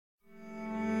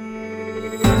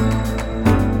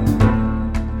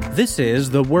This is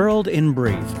The World in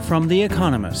Brief from The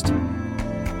Economist.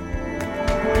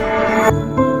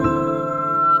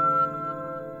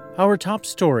 Our top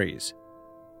stories.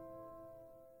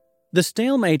 The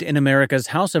stalemate in America's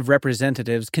House of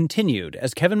Representatives continued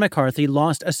as Kevin McCarthy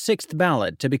lost a sixth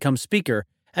ballot to become Speaker,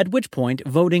 at which point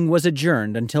voting was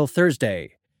adjourned until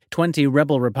Thursday. 20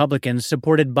 rebel Republicans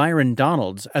supported Byron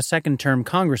Donalds, a second-term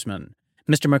congressman.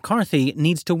 Mr. McCarthy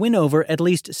needs to win over at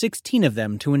least 16 of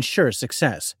them to ensure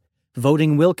success.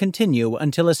 Voting will continue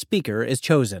until a Speaker is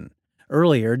chosen.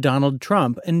 Earlier, Donald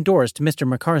Trump endorsed Mr.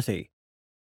 McCarthy.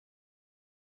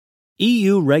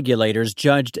 EU regulators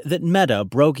judged that Meta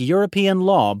broke European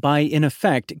law by, in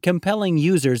effect, compelling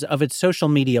users of its social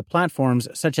media platforms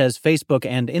such as Facebook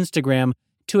and Instagram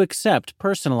to accept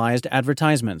personalized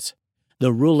advertisements.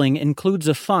 The ruling includes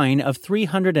a fine of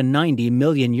 €390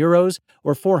 million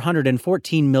or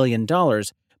 $414 million,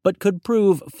 but could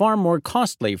prove far more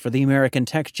costly for the American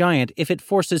tech giant if it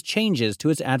forces changes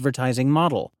to its advertising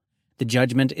model. The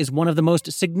judgment is one of the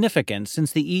most significant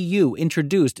since the EU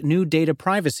introduced new data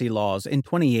privacy laws in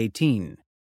 2018.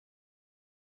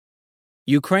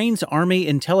 Ukraine's Army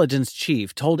intelligence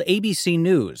chief told ABC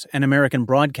News, an American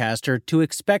broadcaster, to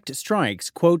expect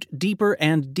strikes, quote, deeper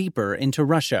and deeper into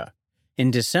Russia. In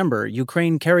December,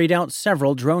 Ukraine carried out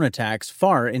several drone attacks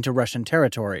far into Russian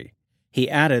territory. He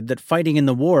added that fighting in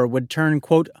the war would turn,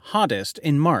 quote, hottest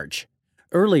in March.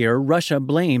 Earlier, Russia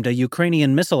blamed a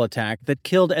Ukrainian missile attack that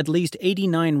killed at least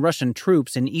 89 Russian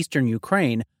troops in eastern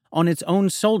Ukraine on its own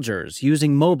soldiers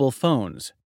using mobile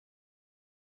phones.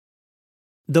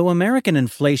 Though American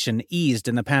inflation eased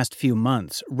in the past few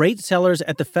months, rate sellers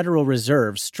at the Federal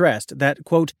Reserve stressed that,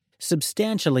 quote,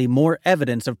 substantially more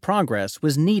evidence of progress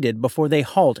was needed before they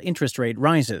halt interest rate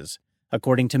rises,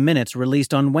 according to minutes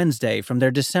released on Wednesday from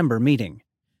their December meeting.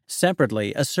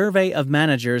 Separately, a survey of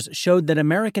managers showed that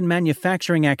American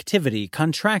manufacturing activity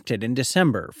contracted in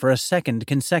December for a second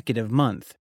consecutive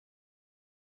month.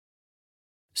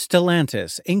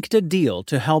 Stellantis inked a deal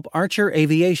to help Archer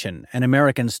Aviation, an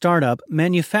American startup,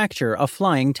 manufacture a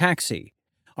flying taxi.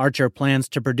 Archer plans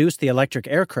to produce the electric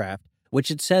aircraft,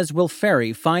 which it says will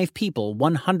ferry 5 people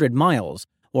 100 miles,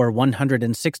 or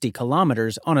 160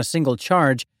 kilometers on a single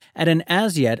charge, at an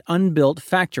as-yet unbuilt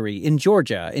factory in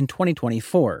Georgia in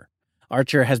 2024.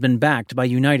 Archer has been backed by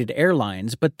United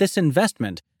Airlines, but this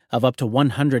investment, of up to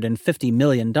 $150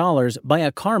 million by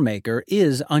a car maker,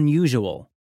 is unusual.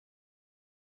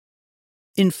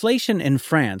 Inflation in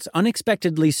France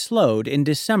unexpectedly slowed in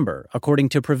December, according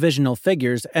to provisional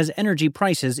figures, as energy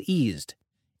prices eased.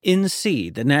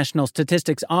 INSEE, the National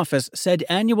Statistics Office, said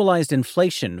annualized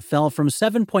inflation fell from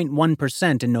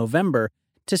 7.1% in November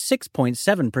to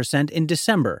 6.7% in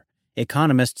December.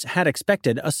 Economists had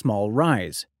expected a small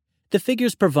rise. The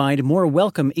figures provide more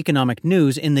welcome economic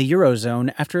news in the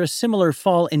Eurozone after a similar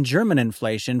fall in German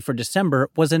inflation for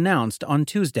December was announced on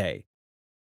Tuesday.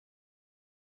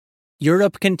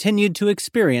 Europe continued to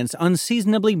experience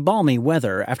unseasonably balmy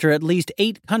weather after at least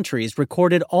 8 countries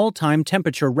recorded all-time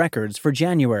temperature records for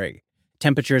January.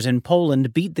 Temperatures in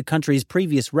Poland beat the country's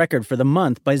previous record for the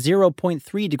month by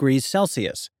 0.3 degrees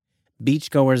Celsius.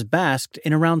 Beachgoers basked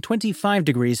in around 25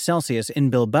 degrees Celsius in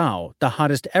Bilbao, the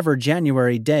hottest ever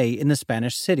January day in the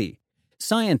Spanish city.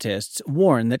 Scientists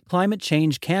warn that climate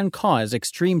change can cause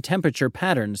extreme temperature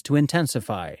patterns to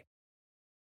intensify.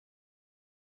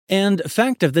 And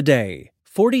fact of the day,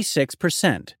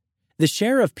 46%. The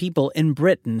share of people in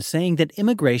Britain saying that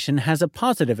immigration has a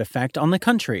positive effect on the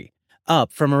country,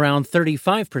 up from around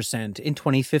 35% in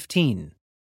 2015.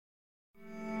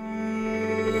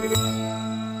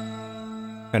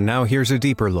 And now here's a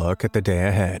deeper look at the day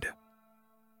ahead.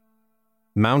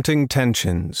 Mounting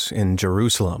tensions in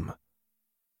Jerusalem.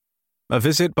 A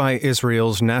visit by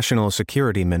Israel's national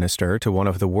security minister to one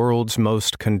of the world's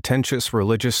most contentious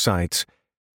religious sites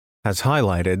has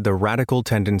highlighted the radical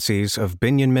tendencies of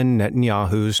Benjamin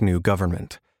Netanyahu's new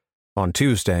government. On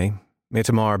Tuesday,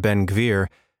 Itamar Ben-Gvir,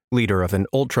 leader of an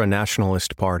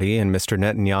ultra-nationalist party in Mr.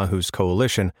 Netanyahu's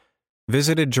coalition,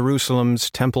 visited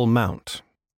Jerusalem's Temple Mount,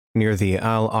 near the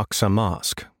Al-Aqsa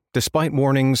Mosque, despite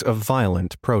warnings of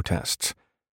violent protests.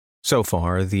 So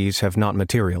far, these have not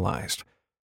materialized,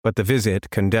 but the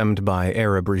visit, condemned by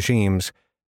Arab regimes,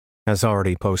 has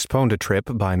already postponed a trip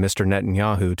by Mr.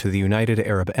 Netanyahu to the United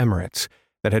Arab Emirates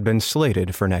that had been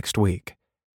slated for next week.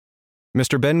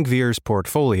 Mr. Ben-Gvir's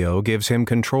portfolio gives him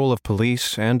control of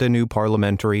police and a new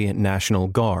parliamentary National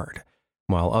Guard,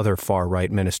 while other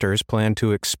far-right ministers plan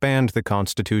to expand the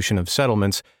constitution of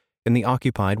settlements in the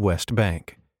occupied West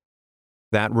Bank.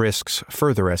 That risks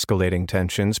further escalating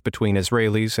tensions between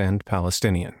Israelis and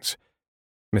Palestinians.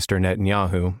 Mr.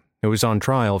 Netanyahu, who is on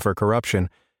trial for corruption,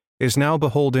 is now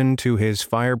beholden to his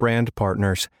firebrand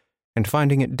partners and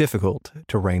finding it difficult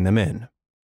to rein them in.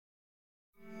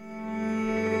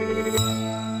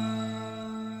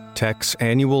 Tech's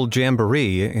annual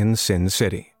jamboree in Sin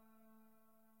City.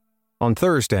 On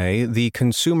Thursday, the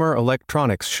Consumer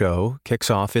Electronics Show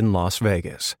kicks off in Las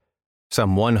Vegas.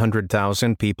 Some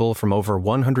 100,000 people from over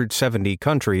 170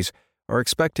 countries are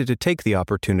expected to take the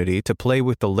opportunity to play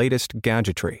with the latest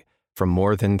gadgetry from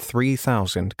more than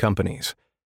 3,000 companies.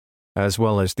 As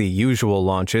well as the usual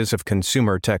launches of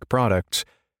consumer tech products,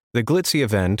 the glitzy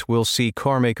event will see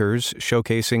carmakers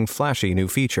showcasing flashy new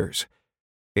features.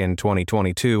 In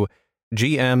 2022,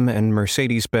 GM and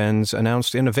Mercedes-Benz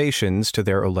announced innovations to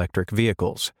their electric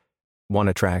vehicles. One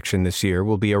attraction this year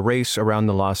will be a race around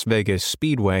the Las Vegas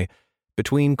Speedway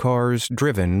between cars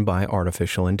driven by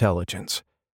artificial intelligence.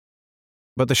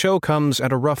 But the show comes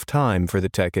at a rough time for the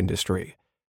tech industry.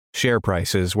 Share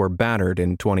prices were battered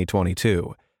in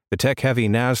 2022. The tech-heavy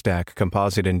NASDAQ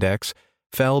Composite Index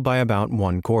fell by about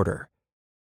 1/4.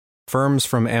 Firms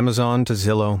from Amazon to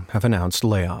Zillow have announced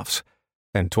layoffs,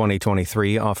 and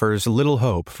 2023 offers little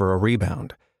hope for a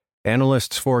rebound.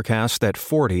 Analysts forecast that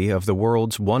 40 of the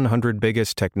world's 100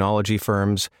 biggest technology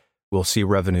firms will see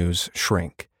revenues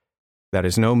shrink. That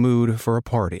is no mood for a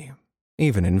party,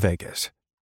 even in Vegas.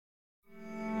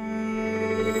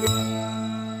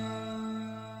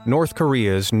 North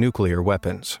Korea's nuclear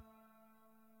weapons.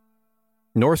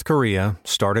 North Korea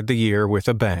started the year with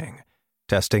a bang,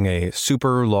 testing a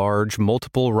super-large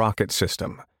multiple rocket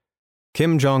system.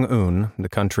 Kim Jong-un, the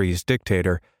country's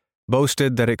dictator,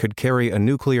 boasted that it could carry a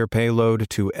nuclear payload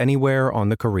to anywhere on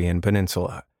the Korean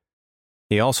peninsula.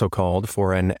 He also called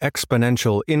for an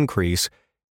exponential increase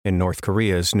in North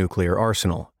Korea's nuclear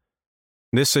arsenal.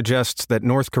 This suggests that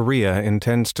North Korea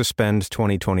intends to spend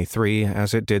 2023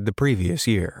 as it did the previous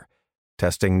year,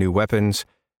 testing new weapons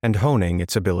and honing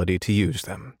its ability to use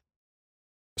them.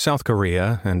 South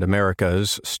Korea and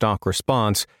America's stock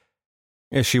response,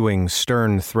 issuing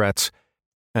stern threats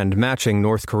and matching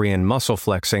North Korean muscle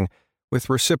flexing with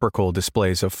reciprocal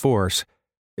displays of force,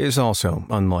 is also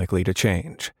unlikely to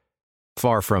change.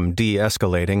 Far from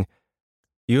de-escalating,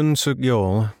 Yoon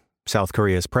Suk-yeol, South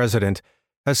Korea's president,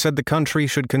 has said the country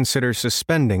should consider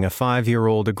suspending a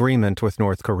 5-year-old agreement with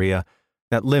North Korea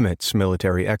that limits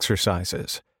military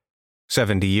exercises.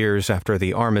 70 years after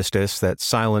the armistice that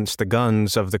silenced the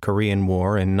guns of the Korean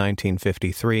War in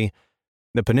 1953,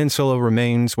 the peninsula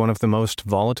remains one of the most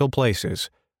volatile places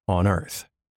on Earth.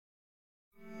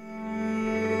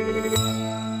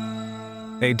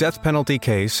 A death penalty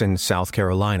case in South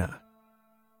Carolina.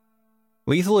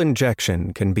 Lethal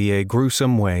injection can be a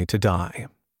gruesome way to die.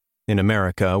 In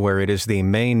America, where it is the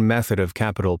main method of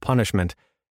capital punishment,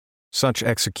 such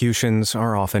executions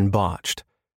are often botched.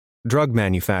 Drug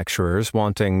manufacturers,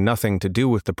 wanting nothing to do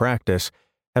with the practice,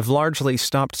 have largely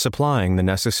stopped supplying the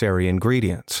necessary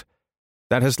ingredients.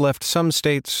 That has left some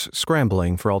states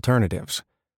scrambling for alternatives.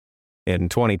 In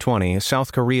 2020,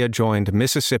 South Korea joined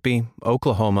Mississippi,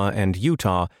 Oklahoma, and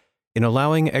Utah in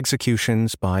allowing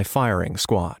executions by firing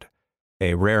squad,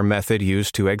 a rare method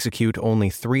used to execute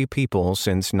only 3 people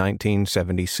since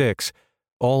 1976,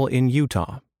 all in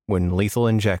Utah, when lethal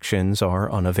injections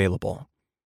are unavailable.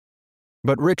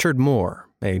 But Richard Moore,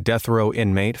 a death row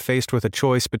inmate faced with a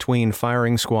choice between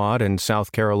firing squad and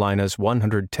South Carolina's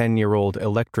 110-year-old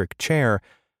electric chair,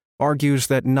 argues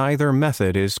that neither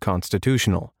method is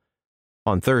constitutional.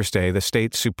 On Thursday, the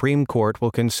state's Supreme Court will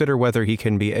consider whether he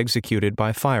can be executed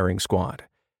by firing squad.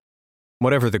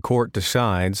 Whatever the court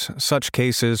decides, such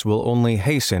cases will only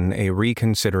hasten a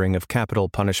reconsidering of capital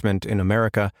punishment in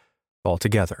America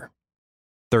altogether.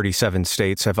 37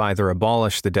 states have either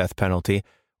abolished the death penalty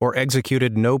or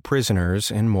executed no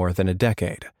prisoners in more than a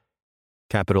decade.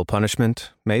 Capital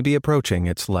punishment may be approaching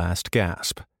its last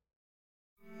gasp.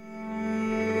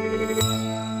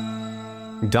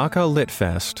 Dhaka Lit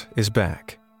Fest is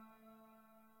back.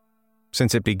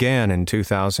 Since it began in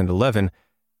 2011,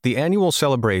 the annual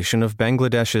celebration of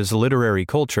Bangladesh's literary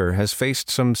culture has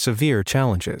faced some severe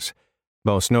challenges.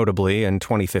 Most notably, in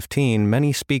 2015,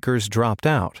 many speakers dropped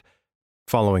out,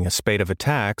 following a spate of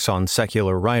attacks on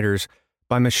secular writers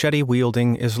by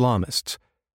machete-wielding Islamists.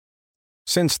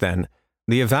 Since then,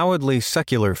 the avowedly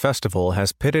secular festival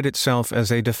has pitted itself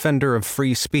as a defender of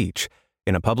free speech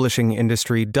in a publishing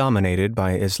industry dominated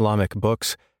by Islamic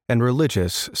books and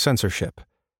religious censorship.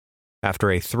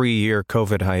 After a 3-year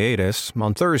COVID hiatus,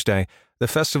 on Thursday, the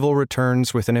festival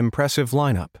returns with an impressive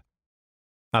lineup.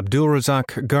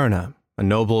 Abdulrazak Gurnah, a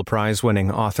Nobel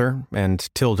Prize-winning author, and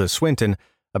Tilda Swinton,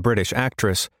 a British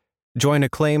actress, join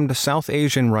acclaimed South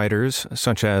Asian writers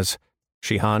such as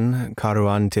Shihan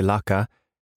Karuan Tilaka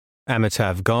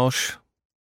Amitav Ghosh,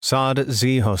 Saad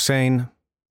Z. Hossain,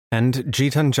 and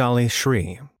Gitanjali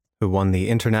Sri, who won the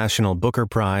International Booker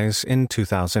Prize in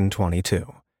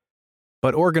 2022.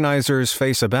 But organizers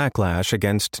face a backlash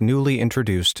against newly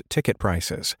introduced ticket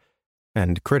prices,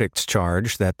 and critics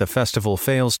charge that the festival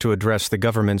fails to address the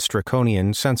government's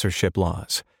draconian censorship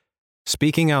laws.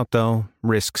 Speaking out, though,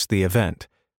 risks the event,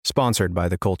 sponsored by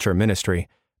the Culture Ministry,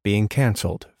 being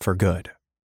canceled for good.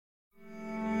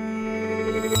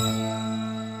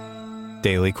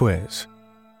 Daily Quiz.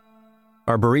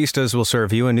 Our baristas will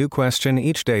serve you a new question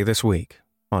each day this week.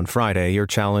 On Friday, your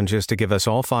challenge is to give us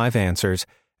all 5 answers,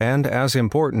 and, as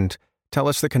important, tell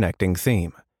us the connecting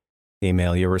theme.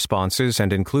 Email your responses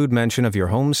and include mention of your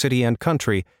home city and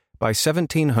country by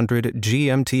 1700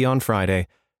 GMT on Friday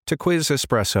to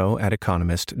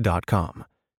quizespresso@economist.com.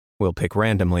 We'll pick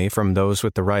randomly from those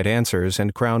with the right answers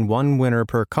and crown one winner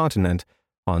per continent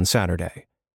on Saturday.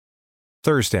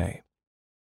 Thursday.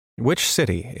 Which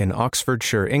city in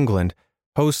Oxfordshire, England,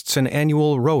 hosts an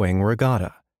annual rowing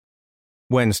regatta?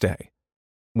 Wednesday.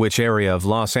 Which area of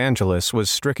Los Angeles was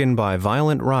stricken by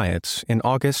violent riots in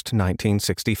August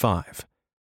 1965?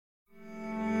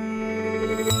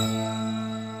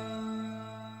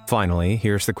 Finally,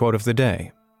 here's the quote of the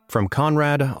day from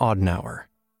Konrad Adenauer,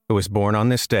 who was born on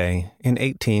this day in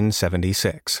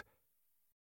 1876.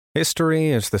 History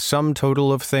is the sum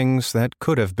total of things that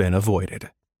could have been avoided.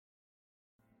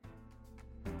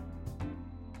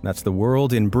 That's the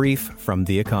world in brief from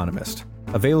The Economist,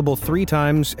 available 3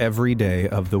 times every day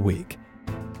of the week.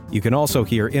 You can also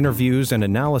hear interviews and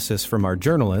analysis from our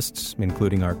journalists,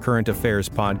 including our current affairs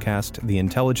podcast, The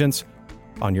Intelligence,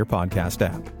 on your podcast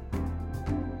app.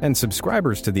 And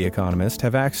subscribers to The Economist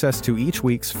have access to each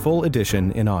week's full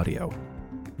edition in audio.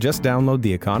 Just download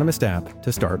the Economist app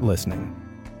to start listening.